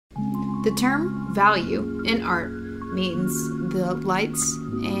The term value in art means the lights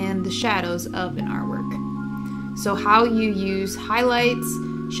and the shadows of an artwork. So how you use highlights,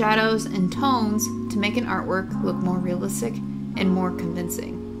 shadows, and tones to make an artwork look more realistic and more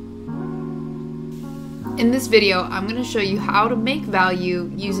convincing. In this video, I'm going to show you how to make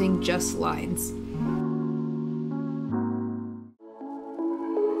value using just lines.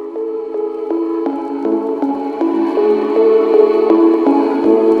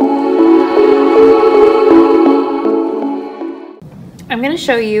 I'm going to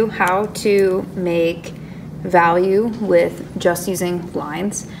show you how to make value with just using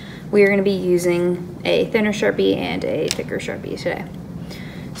lines. We are going to be using a thinner Sharpie and a thicker Sharpie today.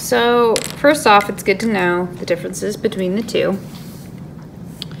 So first off, it's good to know the differences between the two.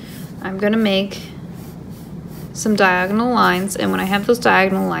 I'm going to make some diagonal lines, and when I have those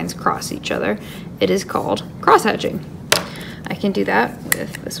diagonal lines cross each other, it is called crosshatching. I can do that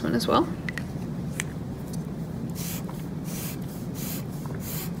with this one as well.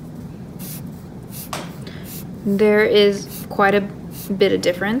 There is quite a bit of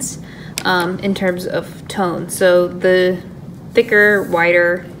difference in terms of tone. So the thicker,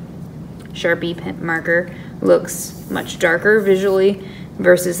 wider Sharpie pen marker looks much darker visually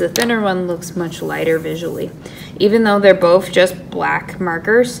versus the thinner one looks much lighter visually. Even though they're both just black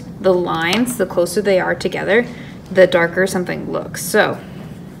markers, the lines, the closer they are together, the darker something looks. So,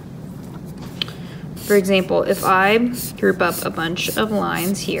 for example, if I group up a bunch of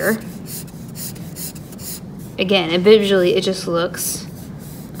lines here, again, visually it just looks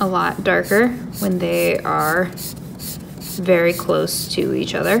a lot darker when they are very close to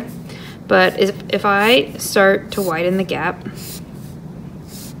each other. But if I start to widen the gap,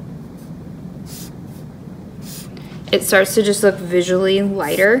 it starts to just look visually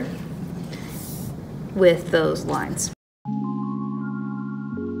lighter with those lines.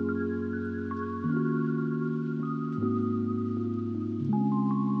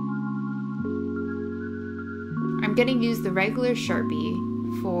 I'm going to use the regular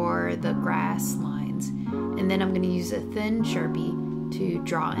Sharpie for the grass lines, and then I'm going to use a thin Sharpie to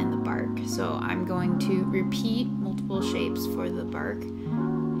draw in the bark. So I'm going to repeat multiple shapes for the bark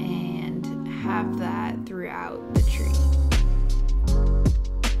and have that throughout the tree.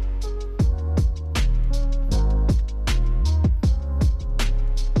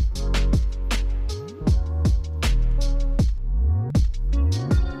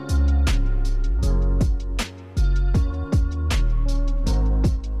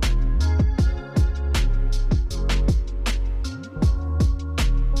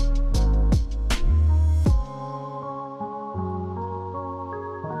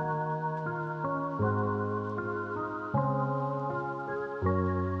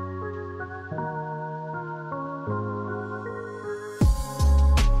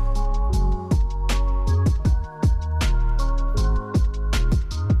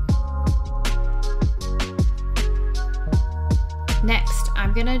 Next,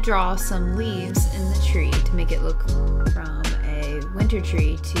 I'm gonna draw some leaves in the tree to make it look from a winter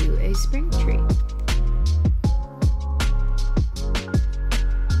tree to a spring tree.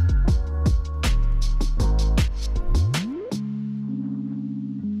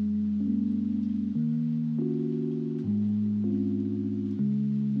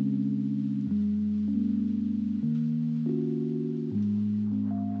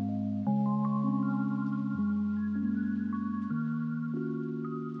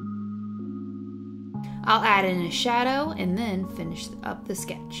 I'll add in a shadow and then finish up the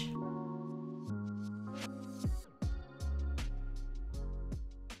sketch.